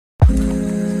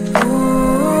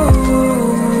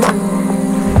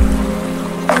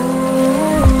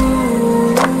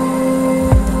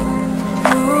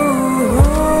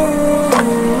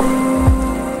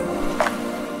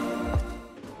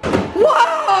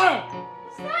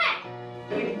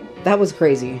That was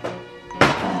crazy.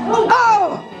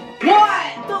 Oh!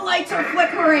 What? The lights are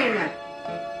flickering.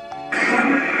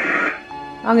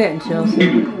 I'm getting chills.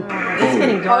 It's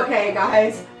getting dark. Okay,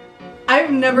 guys.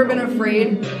 I've never been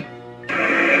afraid.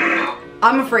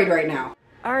 I'm afraid right now.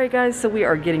 Alright guys, so we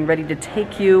are getting ready to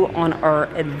take you on our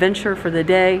adventure for the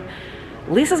day.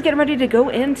 Lisa's getting ready to go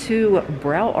into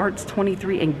Brow Arts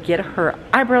 23 and get her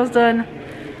eyebrows done.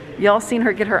 Y'all seen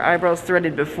her get her eyebrows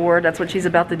threaded before. That's what she's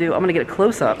about to do. I'm gonna get a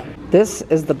close-up. This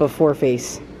is the before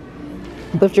face.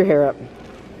 Lift your hair up.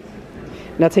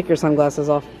 Now take your sunglasses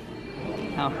off.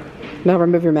 Oh. Now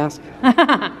remove your mask.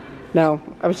 No,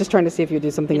 I was just trying to see if you'd do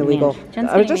something illegal.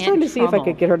 I was just trying to see if I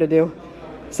could get her to do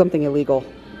something illegal.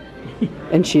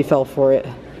 And she fell for it.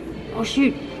 Oh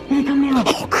shoot, here they come now.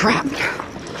 Oh crap.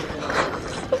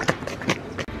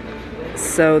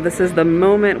 So this is the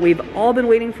moment we've all been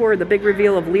waiting for, the big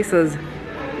reveal of Lisa's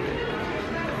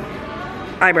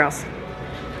eyebrows.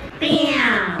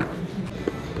 Bam!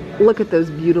 Look at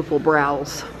those beautiful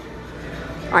brows.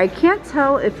 I can't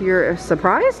tell if you're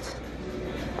surprised.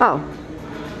 Oh.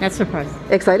 That's surprising.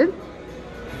 Excited?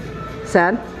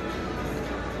 Sad?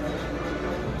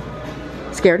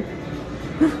 Scared?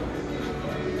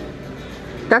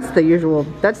 That's the usual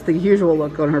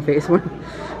look on her face when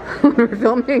we're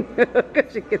filming,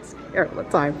 because she gets scared all the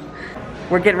time.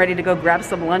 We're getting ready to go grab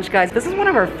some lunch, guys. This is one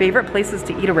of our favorite places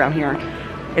to eat around here.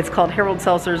 It's called Harold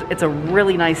Seltzer's. It's a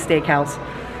really nice steakhouse,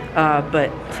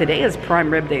 but today is prime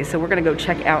rib day, so we're gonna go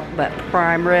check out that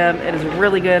prime rib. It is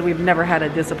really good. We've never had a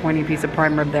disappointing piece of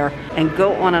prime rib there, and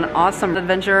go on an awesome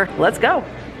adventure. Let's go.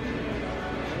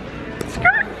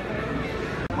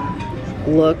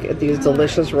 Look at these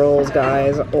delicious rolls,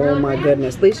 guys. Oh my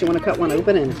goodness. Lisa, you want to cut one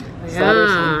open and slaughter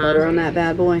some butter on that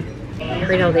bad boy?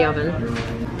 Right out of the oven.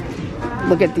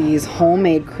 Look at these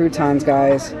homemade croutons,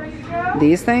 guys.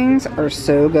 These things are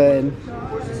so good.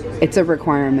 It's a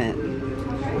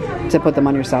requirement to put them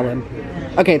on your salad.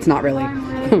 Okay, it's not really.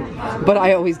 But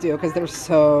I always do because they're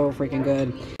so freaking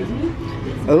good.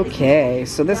 Okay,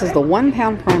 so this is the 1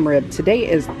 pound prime rib. Today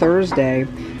is Thursday.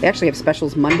 They actually have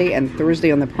specials Monday and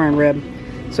Thursday on the prime rib.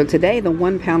 So today the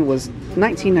 1 pound was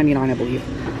 $19.99, I believe.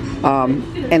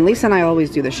 And Lisa and I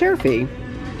always do the share fee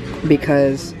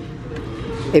because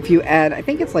if you add, I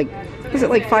think it's like, is it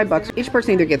like $5? Each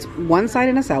person either gets one side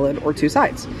in a salad or 2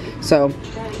 sides. So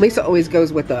Lisa always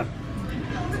goes with the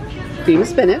cream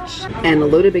spinach and a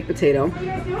loaded baked potato.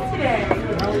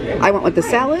 I went with the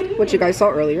salad, which you guys saw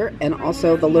earlier, and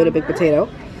also the loaded baked potato.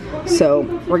 So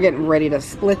we're getting ready to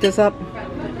split this up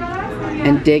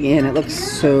and dig in. It looks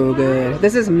so good.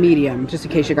 This is medium, just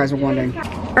in case you guys were wondering.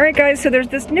 All right, guys, so there's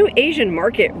this new Asian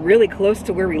market really close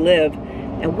to where we live,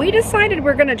 and we decided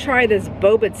we're gonna try this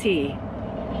boba tea.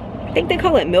 I think they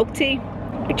call it milk tea.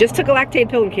 We just took a lactate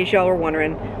pill, in case y'all were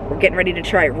wondering. We're getting ready to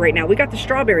try it right now. We got the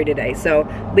strawberry today, so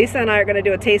Lisa and I are gonna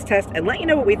do a taste test and let you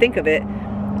know what we think of it.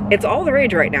 It's all the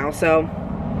rage right now, so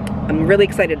I'm really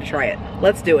excited to try it.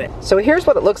 Let's do it. So here's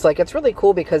what it looks like. It's really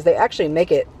cool because they actually make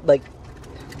it like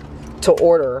to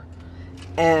order,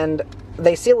 and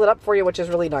they seal it up for you, which is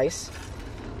really nice.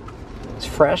 It's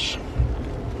fresh.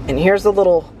 And here's the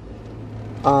little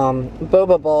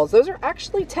boba balls. Those are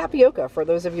actually tapioca, for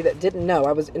those of you that didn't know.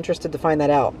 I was interested to find that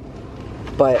out,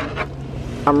 but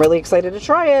I'm really excited to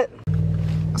try it.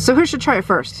 So who should try it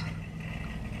first?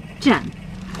 Jen.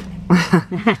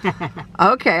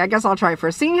 Okay, I guess I'll try it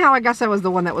first. Seeing how I guess I was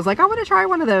the one that was like, I want to try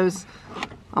one of those.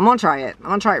 I'm gonna try it. I'm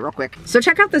gonna try it real quick. So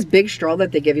check out this big straw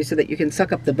that they give you so that you can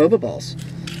suck up the boba balls.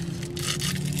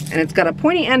 And it's got a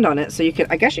pointy end on it, so you can,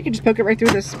 I guess you can just poke it right through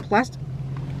this plastic.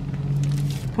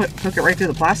 Poke it right through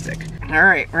the plastic. All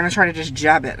right, we're gonna try to just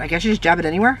jab it. I guess you just jab it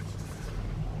anywhere?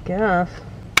 Guess.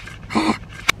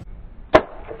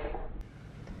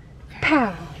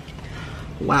 Pow.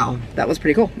 Wow, that was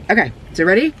pretty cool. Okay, so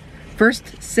ready?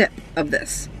 First sip of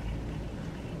this.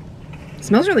 It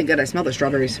smells really good. I smell the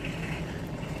strawberries.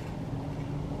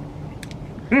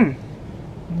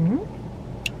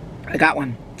 I got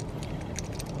one.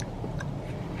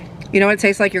 You know what it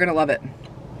tastes like? You're gonna love it.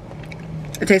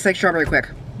 It tastes like strawberry quick.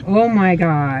 Oh my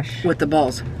gosh. With the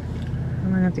balls.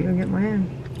 I'm gonna have to go get my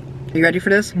own. Are you ready for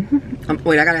this?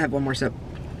 Wait, I gotta have one more sip.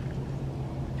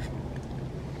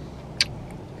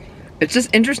 It's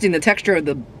just interesting, the texture of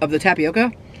the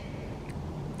tapioca.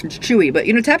 It's chewy, but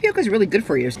you know, tapioca is really good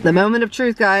for you. The moment of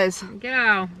truth, guys.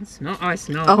 Go. I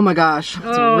smell it. Oh my gosh, it's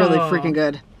really freaking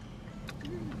good.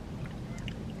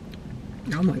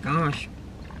 Oh my gosh.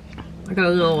 I got a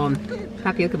little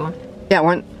tapioca ball. Yeah,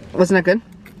 wasn't that good?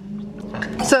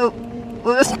 So,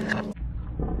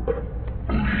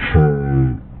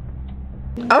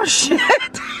 oh shit!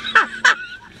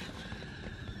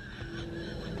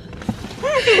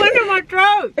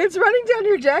 throat. It's running down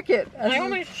your jacket. I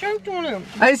almost choked on him.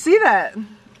 I see that.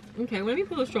 Okay, let me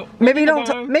pull the straw. Maybe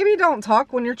don't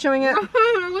talk when you're chewing it.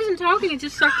 I wasn't talking. It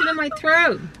just sucked it in my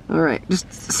throat. All right,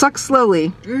 just suck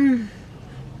slowly. I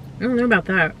don't know about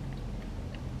that.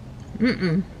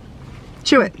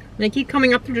 Chew it. They keep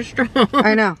coming up through the straw.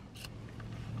 I know.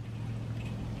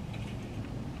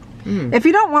 If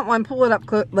you don't want one, pull it up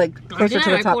closer to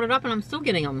the I top. pulled it up and I'm still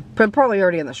getting them. But probably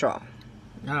already in the straw.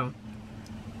 Oh.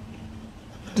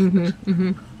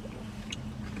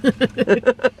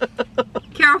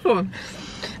 Careful.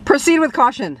 Proceed with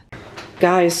caution.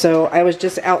 Guys, so I was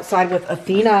just outside with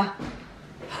Athena.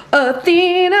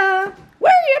 Athena,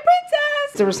 where are you,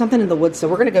 princess? There was something in the woods, so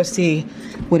we're gonna go see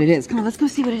what it is. Come on, let's go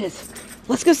see what it is.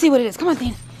 Let's go see what it is. Come on,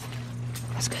 Athena.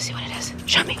 Let's go see what it is.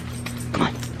 Show me. Come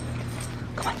on.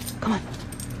 Come on, come on.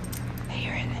 I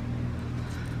hear it.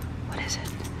 What is it?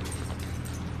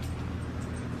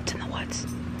 It's in the woods.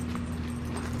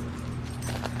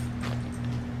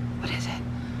 What is it?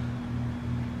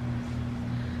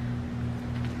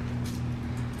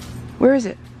 Where is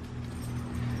it?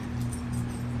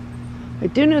 I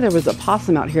do know there was a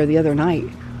possum out here the other night.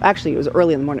 Actually, it was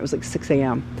early in the morning. It was like 6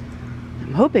 a.m.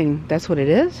 I'm hoping that's what it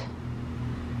is.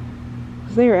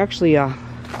 Because they are actually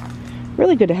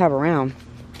really good to have around.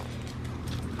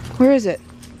 Where is it?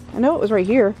 I know it was right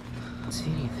here. I don't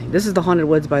see anything. This is the haunted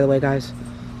woods, by the way, guys.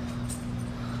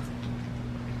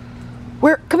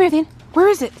 Where? Come here, Athena. Where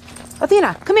is it?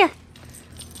 Athena, come here.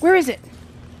 Where is it?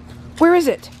 Where is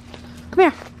it? Come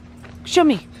here. Show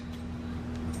me.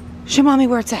 Show mommy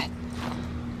where it's at.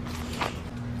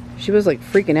 She was like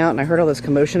freaking out and I heard all this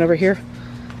commotion over here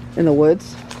in the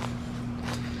woods.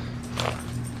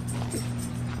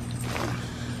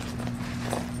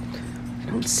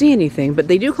 I don't see anything, but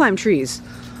they do climb trees.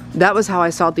 That was how I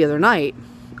saw it the other night.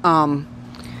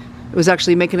 It was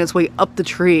actually making its way up the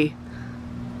tree.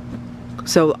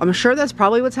 So I'm sure that's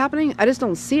probably what's happening. I just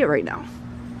don't see it right now.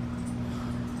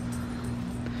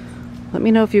 Let me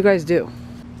know if you guys do.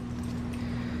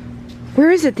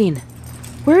 Where is it, Dean?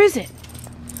 Where is it?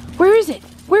 Where is it?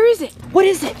 Where is it? What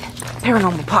is it?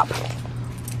 Paranormal Pop.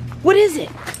 What is it?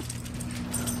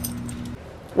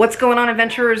 What's going on,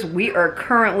 adventurers? We are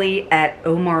currently at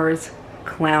Omar's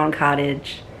Clown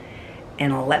Cottage.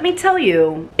 And let me tell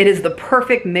you, it is the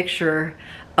perfect mixture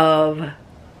of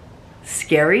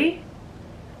scary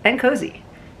and cozy.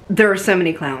 There are so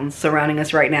many clowns surrounding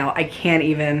us right now. I can't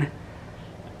even...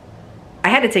 I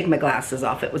had to take my glasses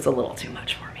off. It was a little too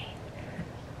much for me.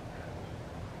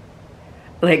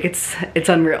 Like, it's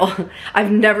unreal.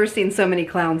 I've never seen so many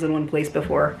clowns in one place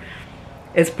before.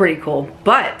 It's pretty cool.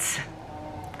 But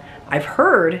I've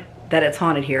heard that it's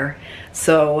haunted here.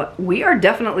 So we are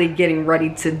definitely getting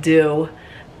ready to do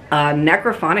a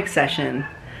necrophonic session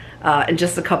in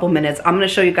just a couple minutes. I'm going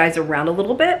to show you guys around a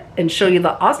little bit and show you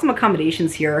the awesome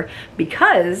accommodations here,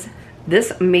 because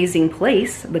this amazing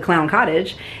place, the Clown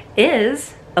Cottage,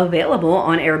 is available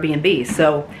on Airbnb.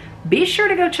 So be sure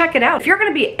to go check it out. If you're going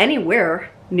to be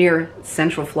anywhere near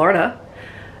Central Florida,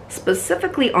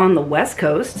 specifically on the West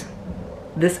Coast,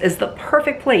 this is the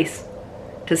perfect place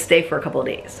to stay for a couple of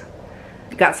days.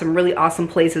 You've got some really awesome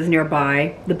places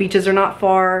nearby. The beaches are not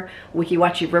far. Weeki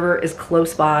Wachee River is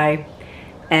close by.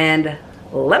 And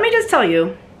let me just tell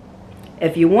you,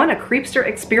 if you want a creepster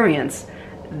experience,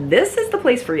 this is the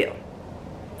place for you.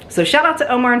 So shout out to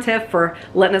Omar and Tiff for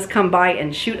letting us come by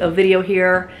and shoot a video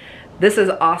here. This is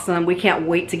awesome. We can't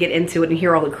wait to get into it and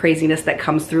hear all the craziness that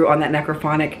comes through on that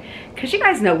necrophonic. Because you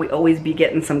guys know we always be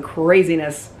getting some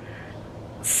craziness.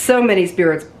 So many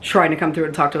spirits trying to come through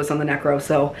and talk to us on the necro.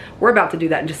 So we're about to do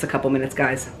that in just a couple minutes,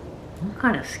 guys. I'm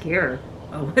kind of scared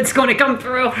of what's going to come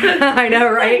through. I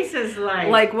know, right? This is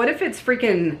like, what if it's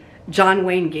freaking John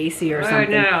Wayne Gacy or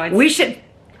something? I know.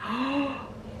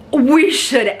 We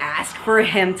should ask for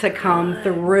him to come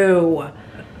through.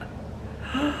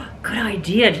 Good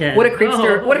idea, Jen. What a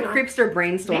creepster! What a creepster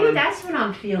brainstorm. Maybe that's what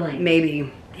I'm feeling.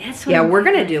 Maybe. That's what yeah, I'm we're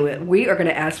feeling. gonna do it. We are gonna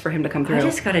ask for him to come through. I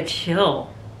just gotta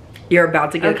chill. You're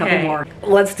about to get a couple more.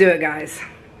 Let's do it, guys.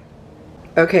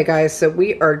 Okay, guys. So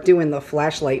we are doing the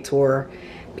flashlight tour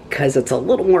because it's a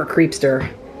little more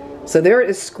creepster. So there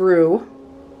is Screw,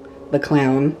 the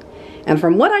clown. And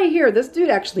from what I hear, this dude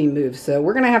actually moves, so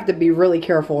we're gonna have to be really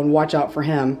careful and watch out for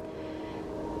him.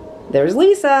 There's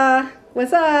Lisa.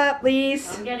 What's up,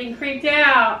 Lisa? I'm getting freaked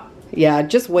out. Yeah,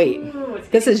 just wait. Ooh,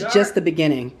 this is dark. just the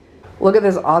beginning. Look at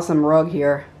this awesome rug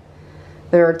here.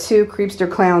 There are two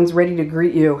creepster clowns ready to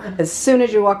greet you as soon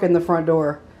as you walk in the front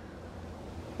door.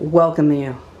 Welcome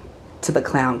you to the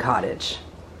Clown Cottage.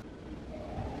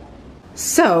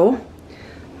 So,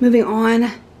 moving on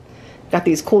Got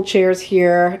these cool chairs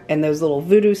here and those little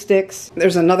voodoo sticks.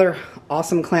 There's another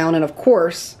awesome clown, and of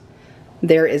course,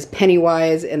 there is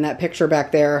Pennywise in that picture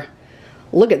back there.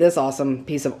 Look at this awesome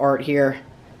piece of art here.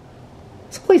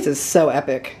 This place is so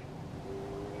epic.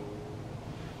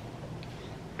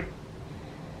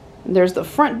 There's the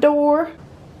front door.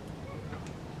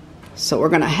 So we're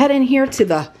gonna head in here to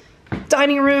the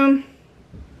dining room.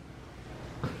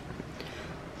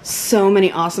 So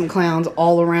many awesome clowns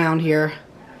all around here.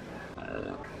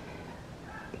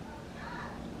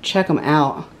 Check them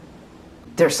out.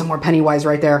 There's some more Pennywise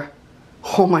right there.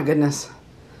 Oh my goodness.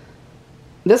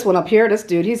 This one up here, this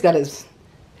dude, he's got his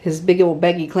big old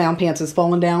baggy clown pants is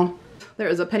falling down. There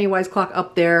is a Pennywise clock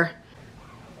up there.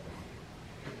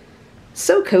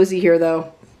 So cozy here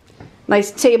though.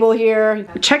 Nice table here.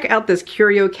 Check out this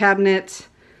curio cabinet.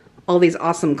 All these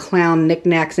awesome clown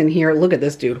knickknacks in here. Look at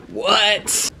this dude.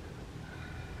 What?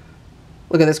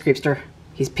 Look at this creepster.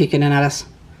 He's peeking in at us.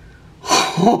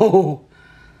 Oh.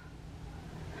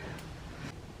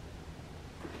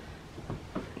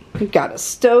 We've got a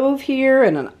stove here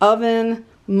and an oven,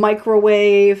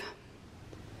 microwave,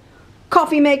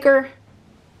 coffee maker.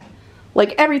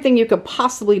 Like everything you could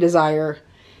possibly desire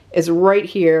is right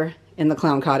here in the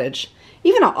Clown Cottage.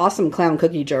 Even an awesome clown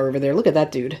cookie jar over there. Look at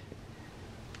that dude.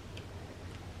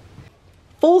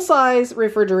 Full-size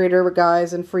refrigerator,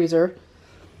 guys, and freezer.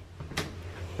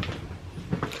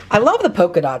 I love the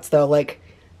polka dots, though. Like,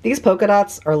 these polka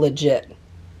dots are legit.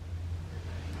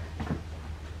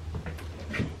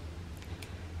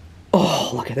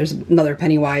 Oh, look, there's another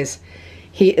Pennywise.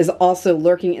 He is also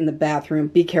lurking in the bathroom.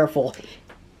 Be careful.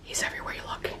 He's everywhere you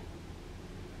look.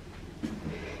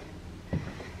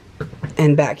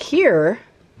 And back here,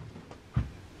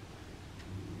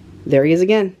 there he is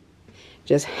again.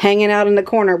 Just hanging out in the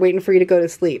corner waiting for you to go to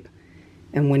sleep.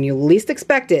 And when you least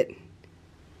expect it,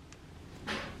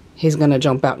 he's gonna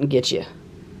jump out and get you.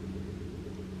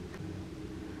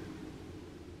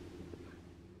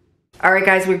 Alright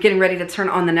guys, we're getting ready to turn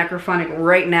on the necrophonic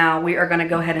right now. We are gonna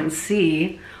go ahead and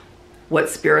see what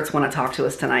spirits want to talk to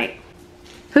us tonight.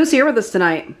 Who's here with us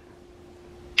tonight?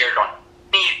 Get it on.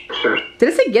 Did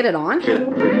it say get it on?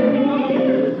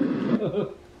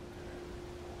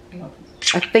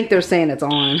 I think they're saying it's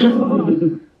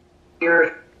on.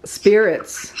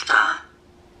 Spirits.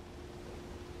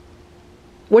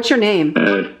 What's your name?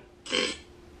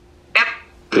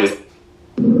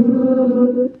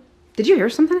 Did you hear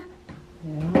something?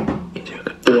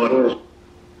 Yeah.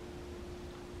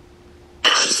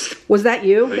 Was that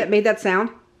you that made that sound?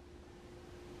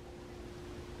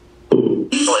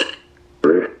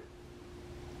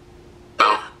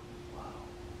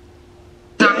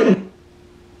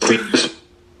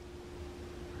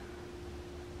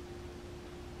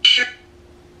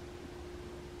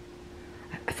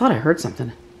 I thought I heard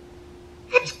something.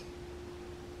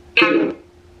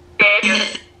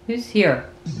 Who's here?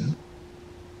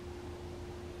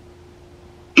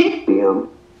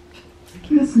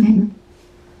 Listening.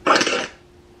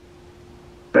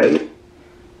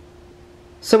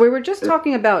 So we were just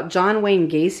talking about John Wayne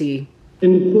Gacy.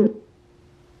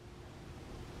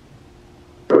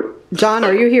 John,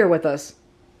 are you here with us?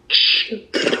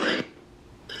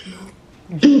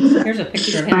 Here's a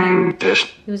picture of him.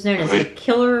 He was known as the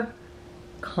killer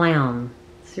clown.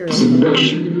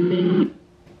 Seriously.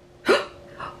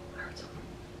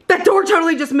 That door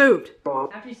totally just moved.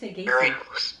 After you say Gacy.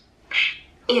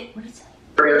 What is it?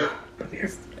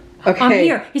 Okay. I'm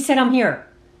here. He said I'm here.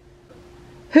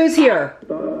 Who's here?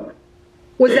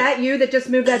 Was that you that just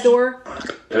moved that door?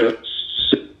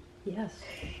 Yes.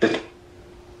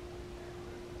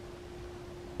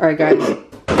 All right, guys.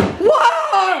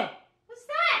 Whoa! What's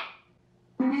that?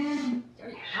 Okay.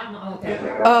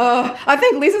 I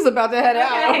think Lisa's about to head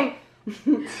out. Okay.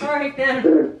 All right then.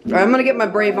 All right, I'm gonna get my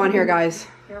Brave on here, guys.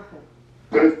 Careful.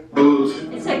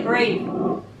 It said Brave.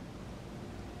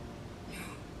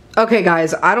 Okay,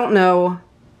 guys, I don't know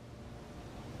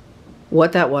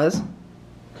what that was.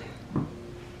 Let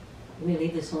me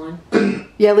leave this on.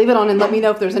 Yeah, leave it on and let me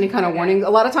know if there's any kind of warning. A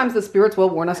lot of times the spirits will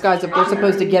warn us, guys, if we're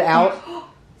supposed to get out.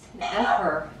 It's an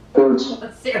effer.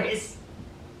 That's serious.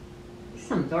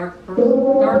 Some dark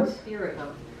spirit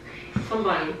of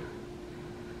somebody.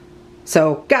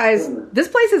 So, guys, this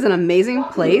place is an amazing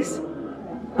place,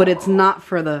 but it's not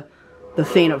for the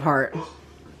faint of heart.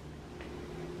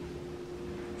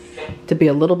 To be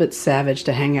a little bit savage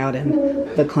to hang out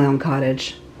in the Clown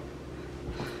Cottage.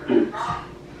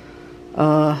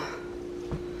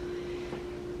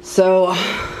 So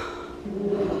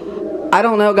I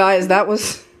don't know, guys. That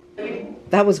was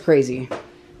crazy.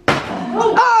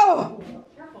 Oh!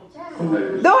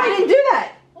 No, I didn't do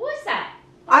that. What was that?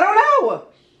 I don't know.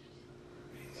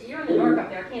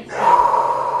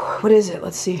 What is it?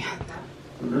 Let's see.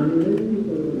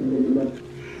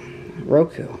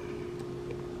 Roku.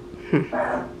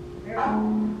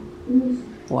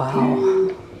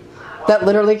 Wow. That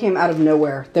literally came out of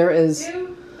nowhere. There is...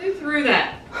 Who threw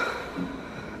that?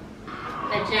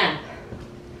 At Jen.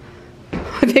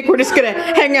 I think we're just gonna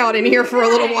hang out in here for a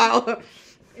little while.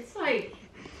 It's like...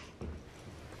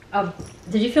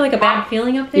 did you feel like a bad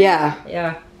feeling up there? Yeah.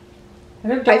 Yeah.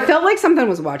 I felt like something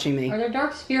was watching me. Are there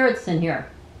dark spirits in here?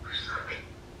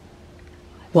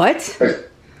 What?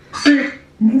 Did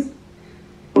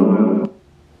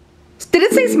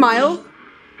it say smile?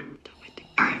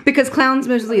 Because clowns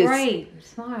mostly is... Right,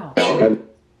 smile.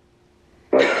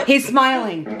 He's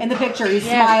smiling. In the picture, he's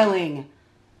smiling.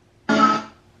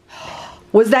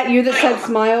 Was that you that said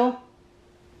smile?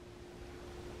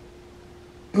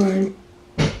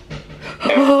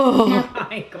 Oh.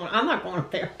 I'm not going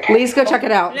up there. Lise, go check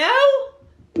it out. No!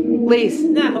 Lise.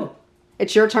 No.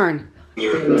 It's your turn.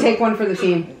 Take one for the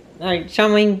team. All right,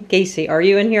 Charmaine Gacy, are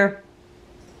you in here?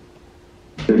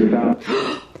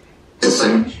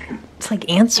 It's like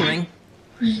answering.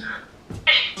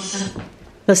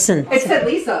 Listen. It said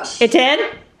Lisa. It did?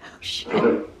 Oh,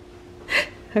 shit.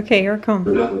 Okay, here it comes.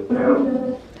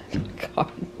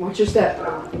 God. Watch your step.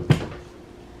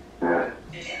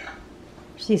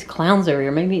 There's these clowns over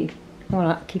here. Maybe I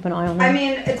want to keep an eye on them. I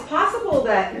mean, it's possible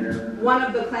that one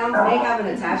of the clowns may have an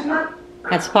attachment.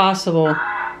 That's possible.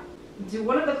 Do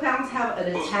one of the clowns have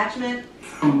an attachment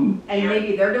and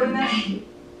maybe they're doing this?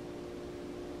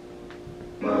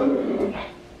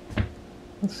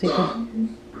 Let's see.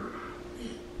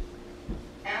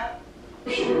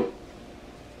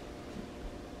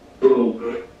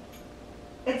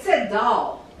 It said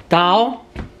doll. Doll?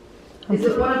 Is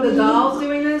it one of the dolls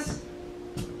doing this?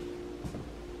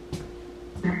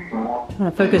 I'm going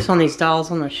to focus on these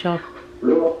dolls on the shelf.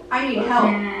 I need help.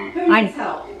 Who needs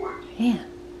help? Yeah.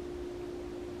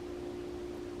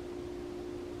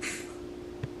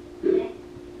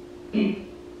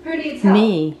 Who needs help?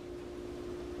 Me.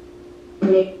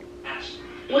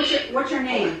 What's your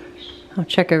name? I'll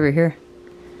check over here.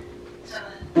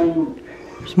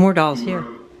 There's more dolls here.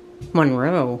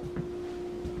 Monroe.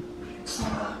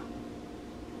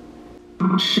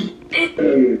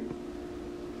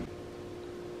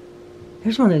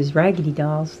 There's one of those raggedy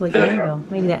dolls, like Annabelle.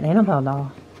 Maybe that Annabelle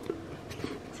doll.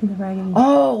 See the raggedy?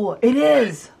 Oh, it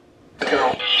is.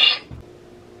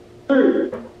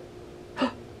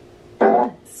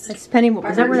 That's Penny.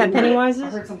 Is that where that Pennywise I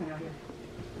is? heard something out here.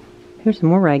 Here's some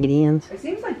more Raggedy Anns. It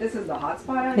seems like this is the hot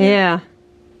spot out here. Yeah.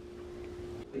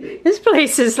 This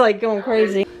place is like going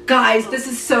crazy. Guys, this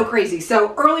is so crazy.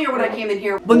 So earlier when I came in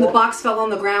here, when the box fell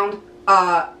on the ground,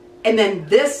 and then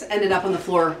this ended up on the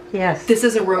floor. Yes. This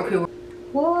is a Roku.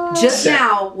 What? Just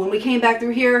now, when we came back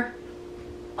through here,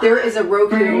 there is a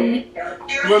Roku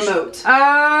remote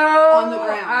on the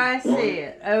ground. I see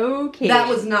it. Okay. That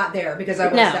was not there because I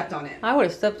would have stepped on it. I would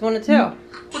have stepped on it too.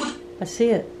 I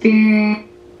see it.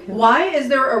 Why is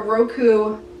there a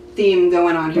Roku theme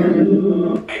going on here?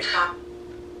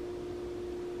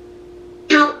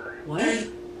 What?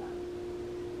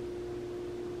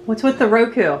 What's with the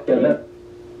Roku?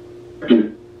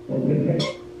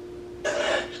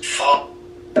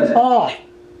 Fall.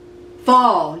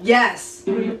 Fall, yes.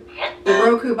 The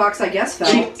Roku box, I guess,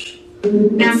 fell.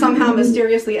 And somehow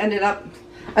mysteriously ended up...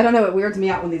 I don't know, it weirds me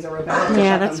out when these are open.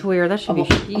 Yeah, that's weird. That should be...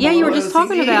 Yeah, you were just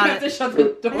talking about it. You have to shut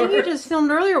the door. I think you just filmed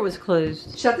earlier it was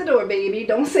closed. Shut the door, baby.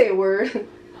 Don't say a word.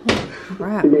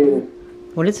 Crap.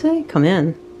 What did it say? Come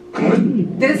in.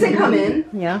 Did it say come in?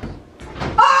 Yeah.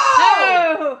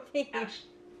 Oh! The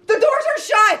doors are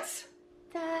shut!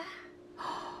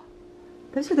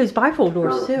 Those are those bifold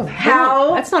doors too.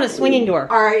 How? That's not a swinging door.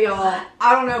 Alright, y'all.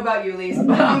 I don't know about you, Lise,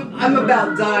 but I'm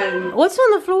about done. What's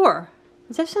on the floor?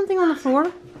 Is there something on the floor?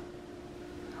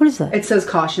 What is that? It says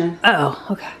caution. Oh,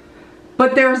 okay.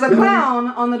 But there's a clown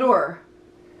on the door.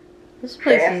 This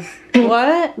place is...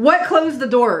 What? What closed the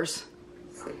doors?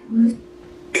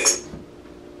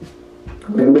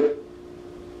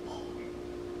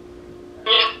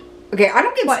 Okay, I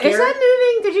don't get What, scared. is that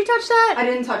moving? Did you touch that? I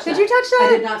didn't touch that. Did you touch that? I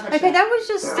did not touch that. Okay, that was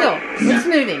just still. It's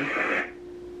moving.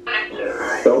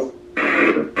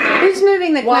 Who's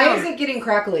moving the clown? Why is it getting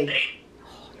crackly?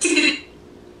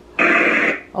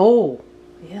 Oh.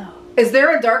 Yeah. Is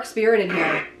there a dark spirit in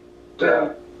here?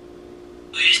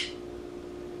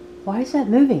 Why is that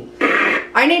moving?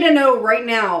 I need to know right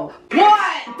now.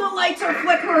 What? The lights are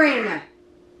flickering.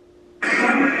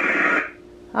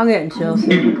 I'm getting chills.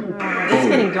 It's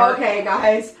getting dark. Okay,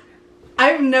 guys.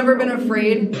 I've never been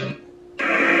afraid.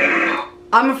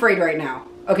 I'm afraid right now.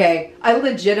 Okay, I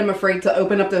legit am afraid to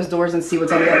open up those doors and see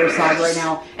what's on the other side right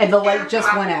now. And the light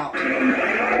just went out.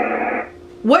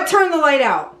 What turned the light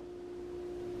out?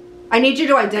 I need you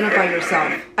to identify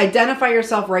yourself. Identify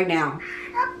yourself right now.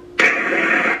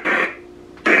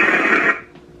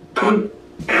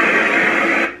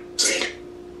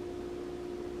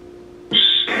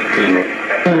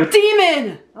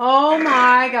 Demon! Oh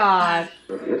my God.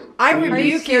 I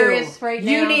rebuke you. Right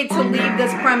you now? need to leave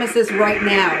this premises right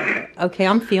now. Okay,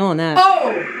 I'm feeling that.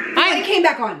 Oh! The light came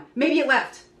back on. Maybe it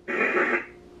left.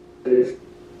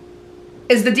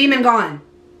 Is the demon gone?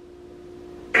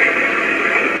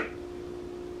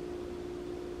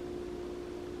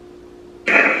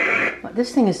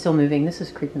 This thing is still moving. This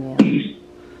is creeping me out.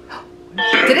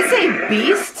 Did it say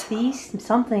beast? Beast?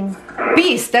 Something.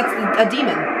 Beast, that's a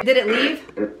demon. Did it leave?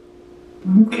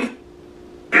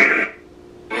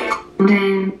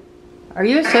 Are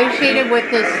you associated with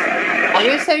this? Are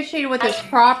you associated with this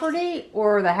property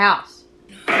or the house?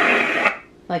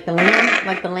 Like the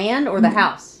land or the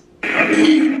house?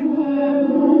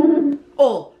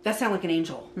 Oh, that sounded like an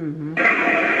angel. Mm-hmm.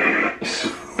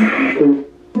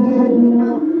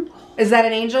 Is that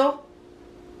an angel?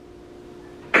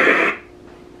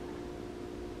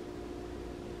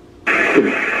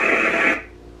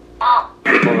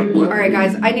 Alright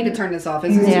guys, I need to turn this off.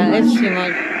 This is Yeah, too much. it's too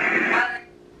much.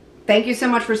 Thank you so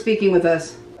much for speaking with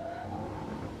us.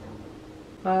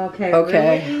 Okay.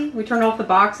 Okay. Really? We turn off the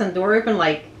box and the door open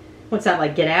like, what's that,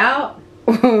 like get out?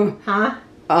 Huh?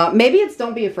 Maybe it's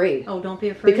don't be afraid. Oh, don't be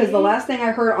afraid. Because the last thing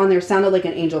I heard on there sounded like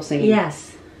an angel singing.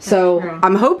 Yes. So true.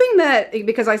 I'm hoping that,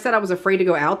 because I said I was afraid to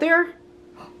go out there.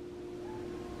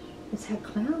 It's that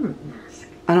clown mask.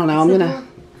 I don't know. I'm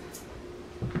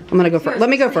gonna go first. Let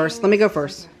me go first. Let me go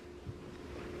first.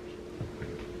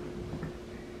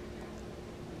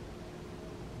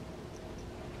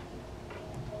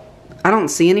 I don't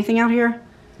see anything out here.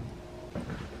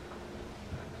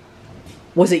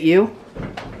 Was it you?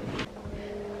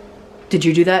 Did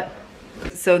you do that?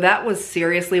 So that was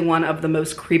seriously one of the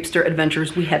most creepster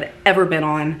adventures we have ever been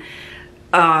on.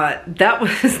 That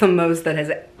was the most that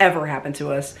has ever happened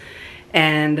to us.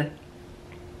 And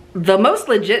the most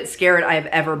legit scared I have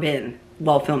ever been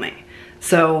while filming.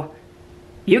 So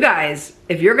you guys,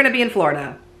 if you're gonna be in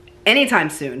Florida anytime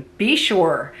soon, be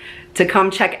sure to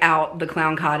come check out the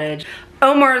Clown Cottage.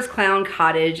 Omar's Clown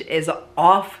Cottage is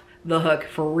off the hook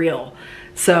for real.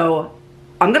 So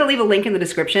I'm gonna leave a link in the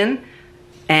description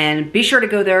and be sure to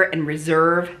go there and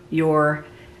reserve your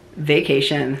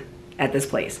vacation at this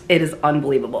place. It is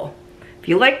unbelievable. If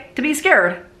you like to be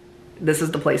scared, this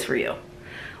is the place for you.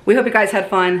 We hope you guys had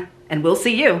fun, and we'll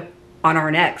see you on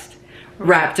our next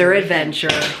Raptor adventure.